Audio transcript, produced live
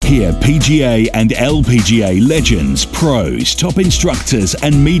Hear PGA and LPGA legends, pros, top instructors,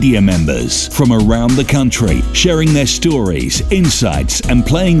 and media members from around the country sharing their stories, insights, and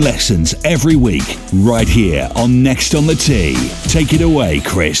playing lessons every week, right here on Next on the Tee. Take it away,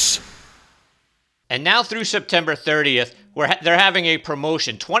 Chris. And now through September 30th, they're having a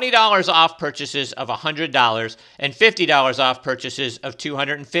promotion, $20 off purchases of $100 and $50 off purchases of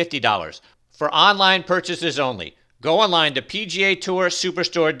 $250 for online purchases only. Go online to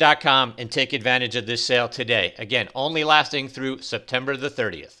PGATourSuperstore.com and take advantage of this sale today. Again, only lasting through September the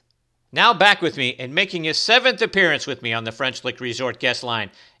 30th. Now back with me and making his 7th appearance with me on the French Lick Resort guest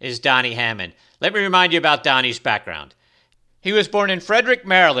line is Donnie Hammond. Let me remind you about Donnie's background. He was born in Frederick,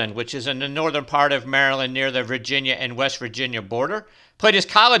 Maryland, which is in the northern part of Maryland near the Virginia and West Virginia border. Played his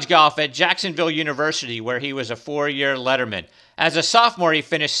college golf at Jacksonville University, where he was a 4-year letterman. As a sophomore, he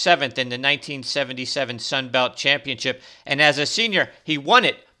finished 7th in the 1977 Sun Belt Championship, and as a senior, he won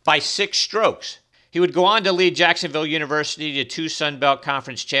it by 6 strokes. He would go on to lead Jacksonville University to 2 Sun Belt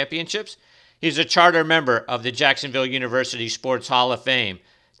Conference championships. He's a charter member of the Jacksonville University Sports Hall of Fame.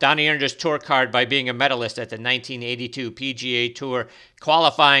 Donnie earned his tour card by being a medalist at the 1982 PGA Tour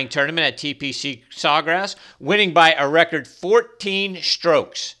qualifying tournament at TPC Sawgrass, winning by a record 14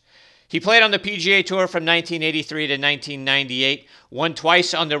 strokes. He played on the PGA Tour from 1983 to 1998, won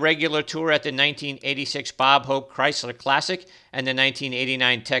twice on the regular tour at the 1986 Bob Hope Chrysler Classic and the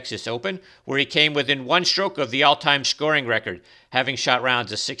 1989 Texas Open, where he came within 1 stroke of the all-time scoring record, having shot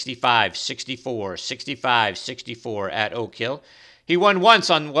rounds of 65, 64, 65, 64 at Oak Hill. He won once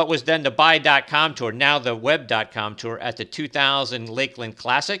on what was then the Buy.com Tour, now the Web.com Tour, at the 2000 Lakeland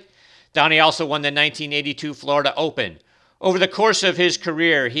Classic. Donnie also won the 1982 Florida Open. Over the course of his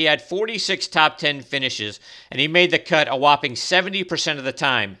career, he had 46 top 10 finishes, and he made the cut a whopping 70% of the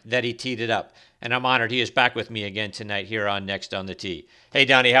time that he teed it up. And I'm honored he is back with me again tonight here on Next on the Tee. Hey,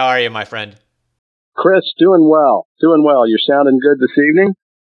 Donnie, how are you, my friend? Chris, doing well. Doing well. You're sounding good this evening.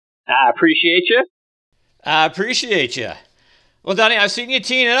 I appreciate you. I appreciate you. Well, Donnie, I've seen you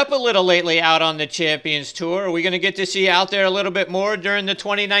teeing it up a little lately out on the Champions Tour. Are we going to get to see you out there a little bit more during the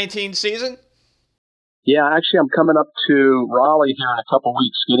 2019 season? Yeah, actually, I'm coming up to Raleigh here in a couple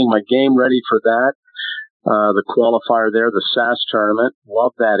weeks, getting my game ready for that. The qualifier there, the SAS tournament.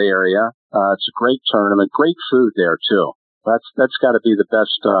 Love that area. It's a great tournament. Great food there, too. That's got to be the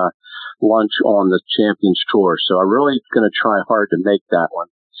best lunch on the Champions Tour. So I'm really going to try hard to make that one.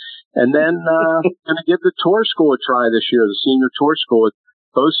 And then going to give the tour school a try this year, the senior tour school.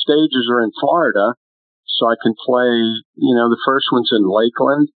 Both stages are in Florida, so I can play, the first one's in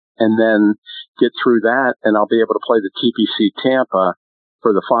Lakeland, and then get through that, and I'll be able to play the TPC Tampa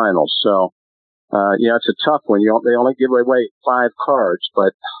for the finals. So, it's a tough one. They only give away 5 cards,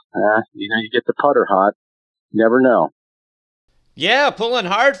 but, you get the putter hot. Never know. Yeah, pulling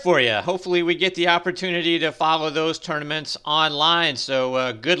hard for you. Hopefully we get the opportunity to follow those tournaments online.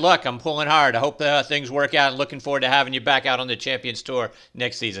 So good luck. I'm pulling hard. I hope things work out. Looking forward to having you back out on the Champions Tour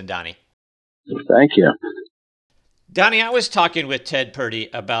next season, Donnie. Thank you. Donnie, I was talking with Ted Purdy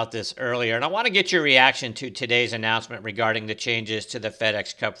about this earlier, and I want to get your reaction to today's announcement regarding the changes to the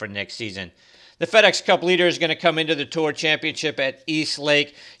FedEx Cup for next season. The FedEx Cup leader is going to come into the Tour Championship at East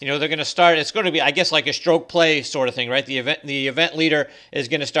Lake. They're going to start, it's going to be, I guess, like a stroke play sort of thing, right? The event leader is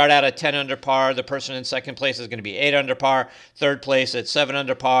going to start out at 10 under par. The person in second place is going to be 8 under par. Third place at 7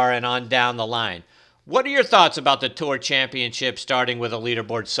 under par and on down the line. What are your thoughts about the Tour Championship starting with a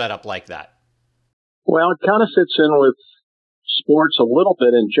leaderboard setup like that? Well, it kind of fits in with sports a little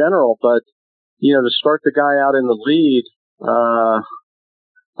bit in general, but, to start the guy out in the lead,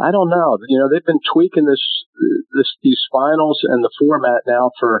 I don't know. They've been tweaking these finals and the format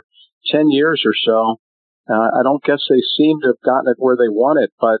now for 10 years or so. I don't guess they seem to have gotten it where they want it,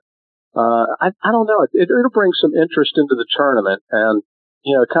 but I don't know. It'll bring some interest into the tournament, and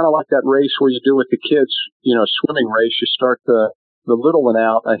kind of like that race where you do with the kids, swimming race. You start the little one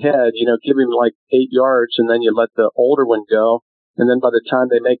out ahead, give him like 8 yards, and then you let the older one go, and then by the time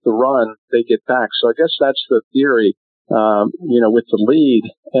they make the run, they get back. So I guess that's the theory. With the lead,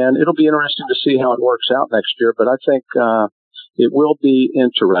 and it'll be interesting to see how it works out next year. But I think it will be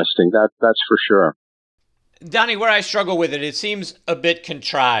interesting. That's for sure. Donnie, where I struggle with it seems a bit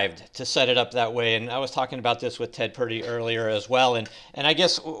contrived to set it up that way. And I was talking about this with Ted Purdy earlier as well. And I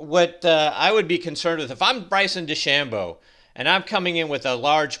guess what I would be concerned with, if I'm Bryson DeChambeau and I'm coming in with a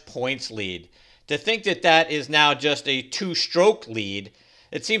large points lead, to think that is now just a 2-stroke lead.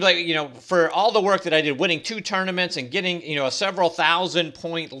 It seems like, for all the work that I did, winning 2 tournaments and getting, a several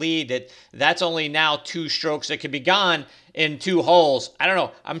thousand-point lead, that's only now 2 strokes that could be gone in 2 holes. I don't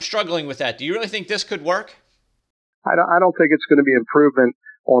know. I'm struggling with that. Do you really think this could work? I don't think it's going to be improvement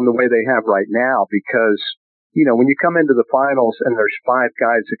on the way they have right now because, you know, when you come into the finals and there's 5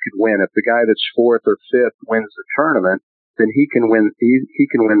 guys that could win, if the guy that's 4th or 5th wins the tournament, then he can win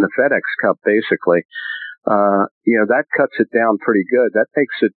the FedEx Cup basically. You know, that cuts it down pretty good. That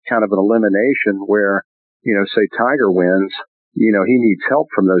makes it kind of an elimination where, you know, say Tiger wins, you know, he needs help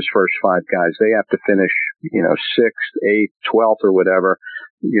from those first 5 guys. They have to finish, you know, 6th, 8th, 12th or whatever,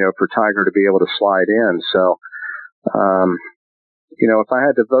 you know, for Tiger to be able to slide in. So, you know, if I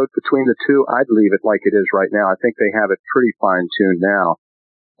had to vote between the two, I'd leave it like it is right now. I think they have it pretty fine tuned now.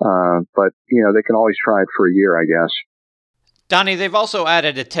 But, you know, they can always try it for a year, I guess. Donnie, they've also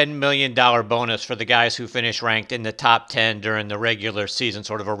added a $10 million bonus for the guys who finish ranked in the top 10 during the regular season,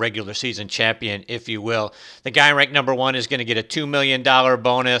 sort of a regular season champion, if you will. The guy ranked number 1 is going to get a $2 million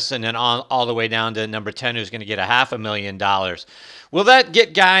bonus, and then all the way down to number 10 who's going to get a $500,000. Will that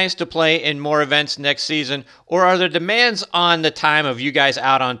get guys to play in more events next season, or are there demands on the time of you guys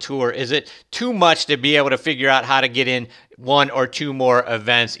out on tour? Is it too much to be able to figure out how to get in 1 or 2 more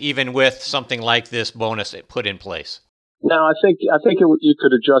events, even with something like this bonus put in place? No, I think you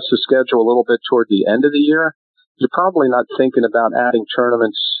could adjust the schedule a little bit toward the end of the year. You're probably not thinking about adding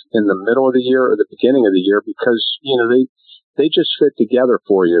tournaments in the middle of the year or the beginning of the year because, you know, they just fit together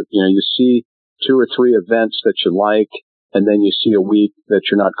for you. You know, you see 2 or 3 events that you like, and then you see a week that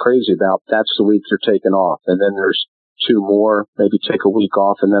you're not crazy about. That's the week you're taking off. And then there's 2 more, maybe take a week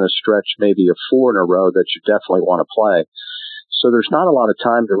off, and then a stretch, maybe of 4 in a row that you definitely want to play. So there's not a lot of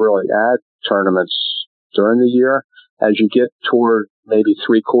time to really add tournaments during the year. As you get toward maybe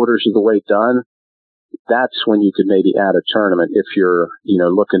 3/4 of the way done, that's when you could maybe add a tournament if you're, you know,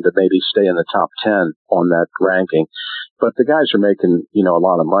 looking to maybe stay in the top 10 on that ranking. But the guys are making, you know, a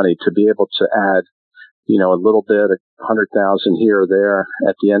lot of money to be able to add, you know, a little bit, 100,000 here or there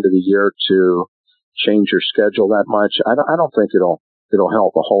at the end of the year to change your schedule that much. I don't think it'll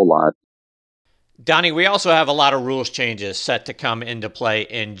help a whole lot. Donnie, we also have a lot of rules changes set to come into play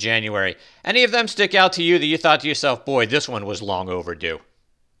in January. Any of them stick out to you that you thought to yourself, boy, this one was long overdue?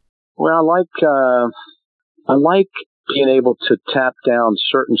 Well, I like being able to tap down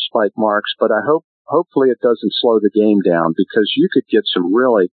certain spike marks, but hopefully it doesn't slow the game down because you could get some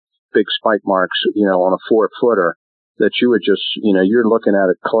really big spike marks, you know, on a 4-footer that you would just, you know, you're looking at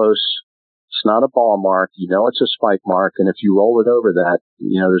it close. It's not a ball mark. You know it's a spike mark. And if you roll it over that,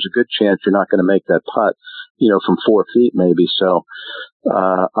 you know, there's a good chance you're not going to make that putt, you know, from 4 feet maybe. So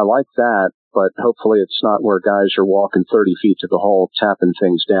I like that, but hopefully it's not where guys are walking 30 feet to the hole, tapping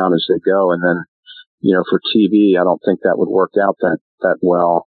things down as they go. And then, you know, for TV, I don't think that would work out that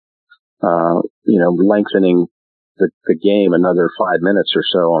well. You know, lengthening the game another 5 minutes or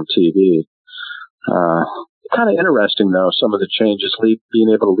so on TV. Kind of interesting though, some of the changes,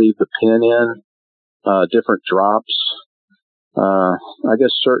 being able to leave the pin in, different drops. I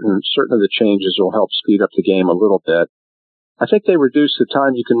guess certain of the changes will help speed up the game a little bit. I think they reduced the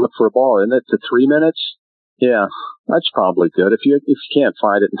time you can look for a ball, isn't it, to 3 minutes? Yeah, that's probably good. If you can't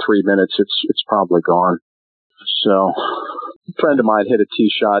find it in 3 minutes, it's probably gone. So, a friend of mine hit a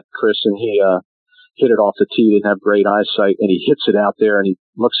tee shot, Chris, and he hit it off the tee. Didn't have great eyesight, and he hits it out there, and he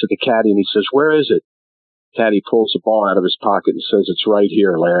looks at the caddy and he says, "Where is it?" Caddy pulls the ball out of his pocket and says, "It's right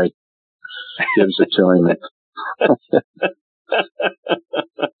here, Larry." Gives it to him.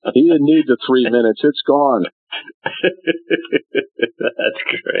 He didn't need the 3 minutes. It's gone. That's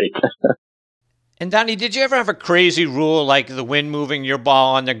great. And Donnie, did you ever have a crazy rule like the wind moving your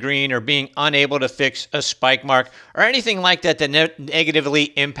ball on the green or being unable to fix a spike mark or anything like that negatively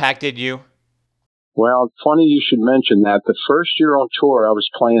impacted you? Well, funny you should mention that. The first year on tour, I was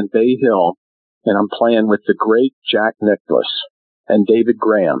playing Bay Hill, and I'm playing with the great Jack Nicklaus and David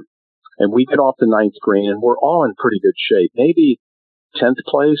Graham. And we get off the 9th green, and we're all in pretty good shape. Maybe 10th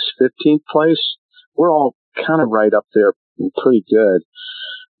place, 15th place. We're all kind of right up there, pretty good.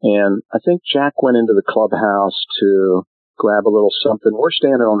 And I think Jack went into the clubhouse to grab a little something. We're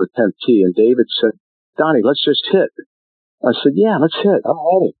standing on the 10th tee, and David said, "Donnie, let's just hit." I said, "Yeah, let's hit. I'm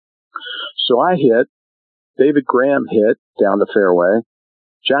ready." So I hit. David Graham hit down the fairway.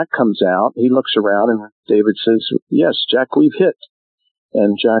 Jack comes out. He looks around, and David says, "Yes, Jack, we've hit."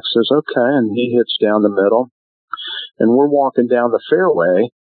 And Jack says, "Okay." And he hits down the middle. And we're walking down the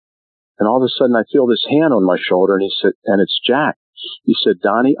fairway. And all of a sudden, I feel this hand on my shoulder. And he said, and it's Jack. He said,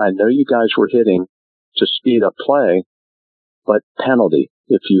 "Donnie, I know you guys were hitting to speed up play, but penalty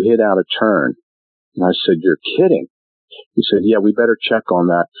if you hit out of turn." And I said, "You're kidding." He said, "Yeah, we better check on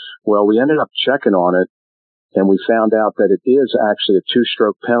that." Well, we ended up checking on it, and we found out that it is actually a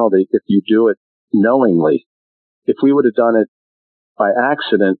 2-stroke penalty if you do it knowingly. If we would have done it by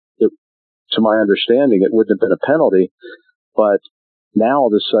accident, to my understanding, it wouldn't have been a penalty. But now all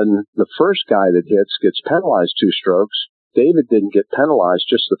of a sudden the first guy that hits gets penalized 2 strokes. David didn't get penalized,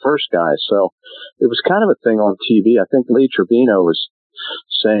 just the first guy. So it was kind of a thing on TV. I think Lee Trevino was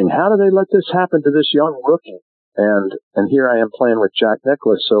saying, how do they let this happen to this young rookie? And here I am playing with Jack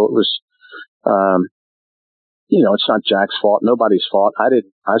Nicklaus. So it was, it's not Jack's fault, nobody's fault. I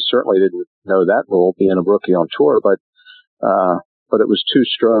certainly didn't know that rule being a rookie on tour, but it was 2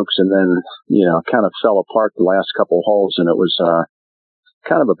 strokes and then, kind of fell apart the last couple holes, and it was,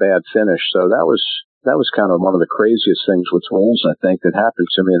 kind of a bad finish. So that was kind of one of the craziest things with rules, I think, that happened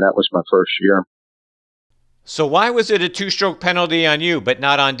to me, and that was my first year. So why was it a 2-stroke penalty on you, but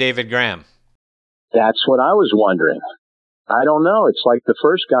not on David Graham? That's what I was wondering. I don't know. It's like the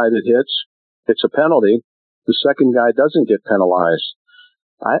first guy that hits, it's a penalty. The second guy doesn't get penalized.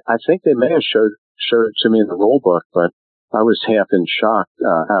 I think they may have showed it to me in the rule book, but I was half in shock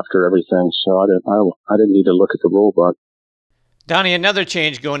after everything, so I didn't need to look at the rule book. Donnie, another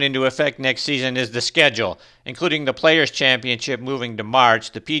change going into effect next season is the schedule, including the Players' Championship moving to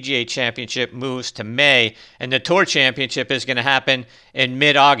March, the PGA Championship moves to May, and the Tour Championship is going to happen in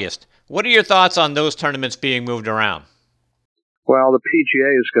mid-August. What are your thoughts on those tournaments being moved around? Well, the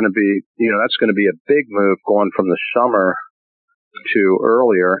PGA is going to be, that's going to be a big move going from the summer to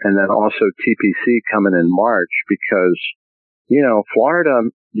earlier, and then also TPC coming in March because, Florida,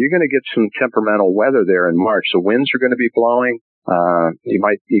 you're going to get some temperamental weather there in March. The winds are going to be blowing.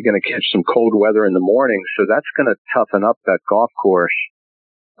 You're going to catch some cold weather in the morning. So that's going to toughen up that golf course,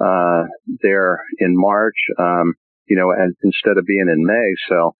 there in March, and instead of being in May.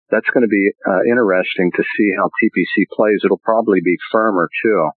 So that's going to be, interesting to see how TPC plays. It'll probably be firmer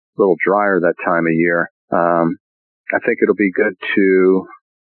too, a little drier that time of year. I think it'll be good to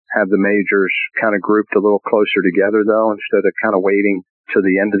have the majors kind of grouped a little closer together though, instead of kind of waiting to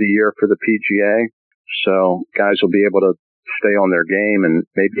the end of the year for the PGA. So guys will be able to stay on their game and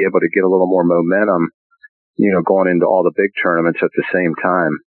maybe able to get a little more momentum, going into all the big tournaments at the same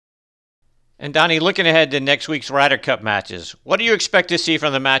time. And Donnie, looking ahead to next week's Ryder Cup matches, what do you expect to see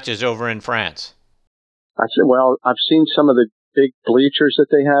from the matches over in France? I've seen some of the big bleachers that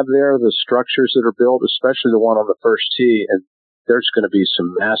they have there, the structures that are built, especially the one on the first tee, and there's going to be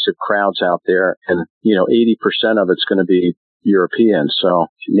some massive crowds out there, and 80% of it's going to be European, so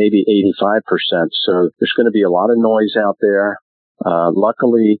maybe 85%. So there's going to be a lot of noise out there.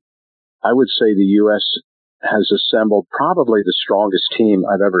 Luckily, I would say the U.S. has assembled probably the strongest team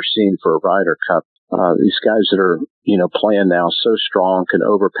I've ever seen for a Ryder Cup. These guys that are, playing now so strong, can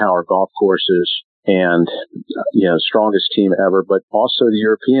overpower golf courses, and, strongest team ever. But also the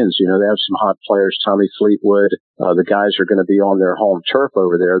Europeans, they have some hot players, Tommy Fleetwood. The guys are going to be on their home turf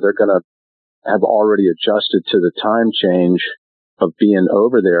over there. They're going to have already adjusted to the time change of being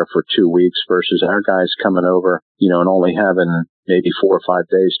over there for 2 weeks versus our guys coming over, and only having maybe 4 or 5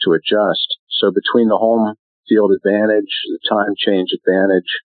 days to adjust. So between the home field advantage, the time change advantage,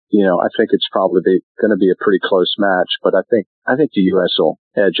 I think it's probably going to be a pretty close match, but I think the U.S. will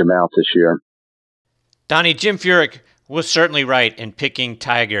edge them out this year. Donnie, Jim Furyk was certainly right in picking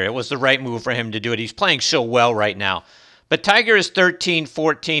Tiger. It was the right move for him to do it. He's playing so well right now. But Tiger is 13,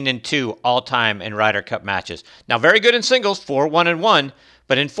 14, and 2 all-time in Ryder Cup matches. Now, very good in singles, 4, 1, and 1,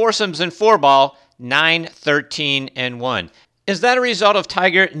 but in foursomes and 4-ball, 9, 13, and 1. Is that a result of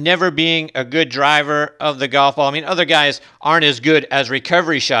Tiger never being a good driver of the golf ball? I mean, other guys aren't as good as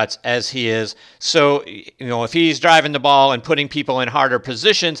recovery shots as he is. So, if he's driving the ball and putting people in harder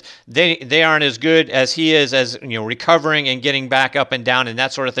positions, they aren't as good as he is as, recovering and getting back up and down and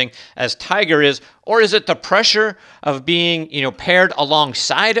that sort of thing as Tiger is. Or is it the pressure of being, paired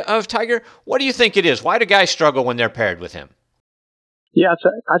alongside of Tiger? What do you think it is? Why do guys struggle when they're paired with him? Yeah,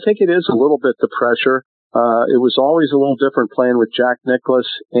 I think it is a little bit the pressure. It was always a little different playing with Jack Nicklaus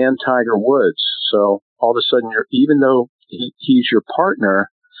and Tiger Woods. So all of a sudden, even though he's your partner,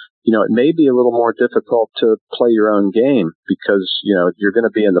 it may be a little more difficult to play your own game because, you're going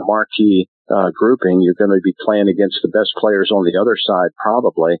to be in the marquee grouping. You're going to be playing against the best players on the other side,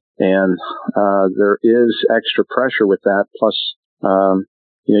 probably. And there is extra pressure with that. Plus,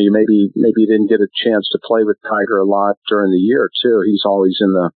 you maybe you didn't get a chance to play with Tiger a lot during the year too. He's always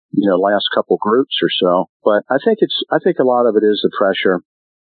in the last couple groups or so. But I think a lot of it is the pressure,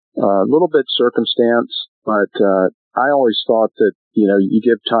 a little bit circumstance. But I always thought that you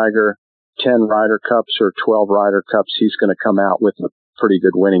give Tiger 10 Ryder Cups or 12 Ryder Cups, he's going to come out with a pretty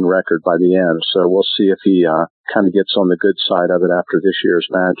good winning record by the end. So we'll see if he kind of gets on the good side of it after this year's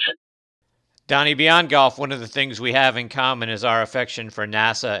match. Donnie, beyond golf, one of the things we have in common is our affection for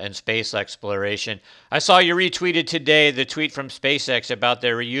NASA and space exploration. I saw you retweeted today the tweet from SpaceX about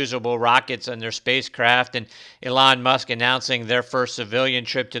their reusable rockets and their spacecraft, and Elon Musk announcing their first civilian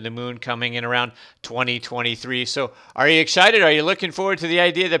trip to the moon coming in around 2023. So are you excited? Are you looking forward to the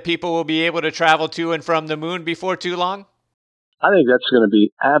idea that people will be able to travel to and from the moon before too long? I think that's going to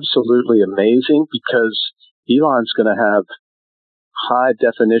be absolutely amazing because Elon's going to have high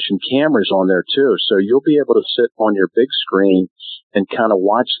definition cameras on there too. So you'll be able to sit on your big screen and kind of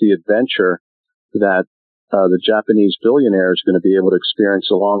watch the adventure that the Japanese billionaire is going to be able to experience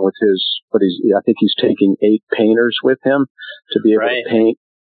along with I think he's taking 8 painters with him to be able to paint,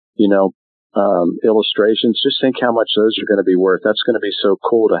 illustrations. Just think how much those are going to be worth. That's going to be so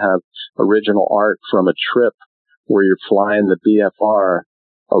cool to have original art from a trip where you're flying the BFR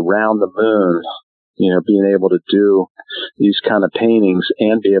around the moon, being able to do these kind of paintings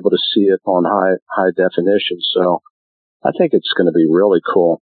and be able to see it on high definition. So I think it's going to be really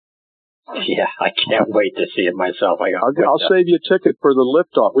cool. Yeah, I can't wait to see it myself. I'll save you a ticket for the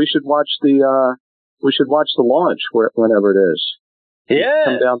liftoff. We should watch the launch whenever it is. Yeah,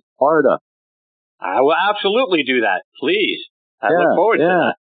 come down to Florida. I will absolutely do that. Please, I look forward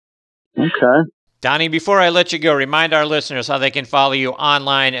to that. Okay. Donnie, before I let you go, remind our listeners how they can follow you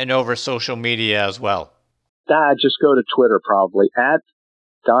online and over social media as well. Just go to Twitter probably, at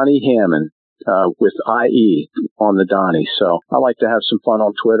Donnie Hammond, with IE on the Donnie. So I like to have some fun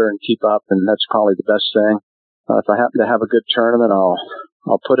on Twitter and keep up, and that's probably the best thing. If I happen to have a good tournament,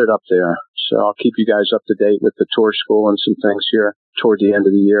 I'll put it up there. So I'll keep you guys up to date with the tour school and some things here toward the end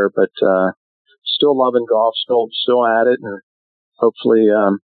of the year. But still loving golf, still at it, and hopefully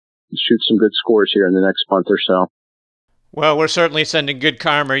shoot some good scores here in the next month or so. Well, we're certainly sending good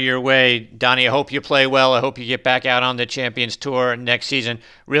karma your way, Donnie. I hope you play well. I hope you get back out on the Champions Tour next season.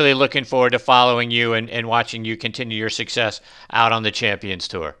 Really looking forward to following you and watching you continue your success out on the Champions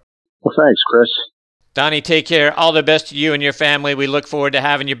Tour. Well, thanks, Chris. Donnie, take care. All the best to you and your family. We look forward to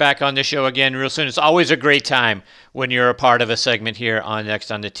having you back on the show again real soon. It's always a great time when you're a part of a segment here on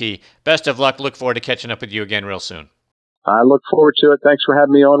Next on the Tee. Best of luck. Look forward to catching up with you again real soon. I look forward to it. Thanks for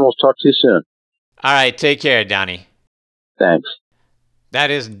having me on. We'll talk to you soon. All right. Take care, Donnie. Thanks. That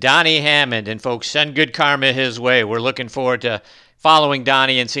is Donnie Hammond. And folks, send good karma his way. We're looking forward to following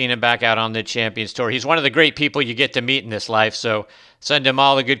Donnie and seeing him back out on the Champions Tour. He's one of the great people you get to meet in this life. So send him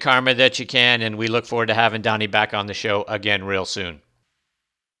all the good karma that you can. And we look forward to having Donnie back on the show again real soon.